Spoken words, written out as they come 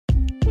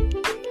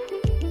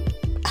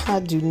I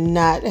do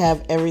not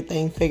have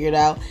everything figured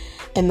out.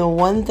 And the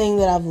one thing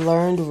that I've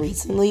learned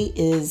recently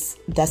is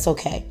that's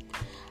okay.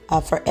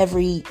 For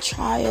every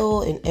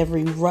trial and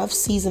every rough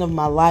season of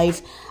my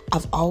life,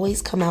 I've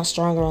always come out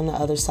stronger on the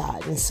other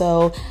side. And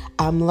so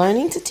I'm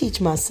learning to teach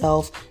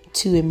myself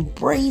to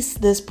embrace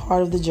this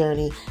part of the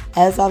journey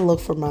as I look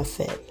for my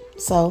fit.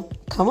 So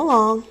come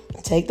along,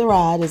 take the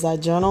ride as I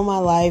journal my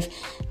life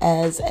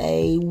as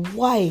a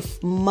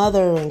wife,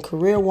 mother, and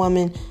career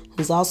woman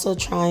who's also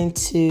trying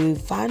to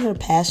find her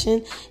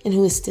passion and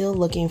who is still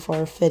looking for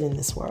her fit in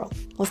this world.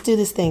 Let's do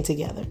this thing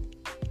together.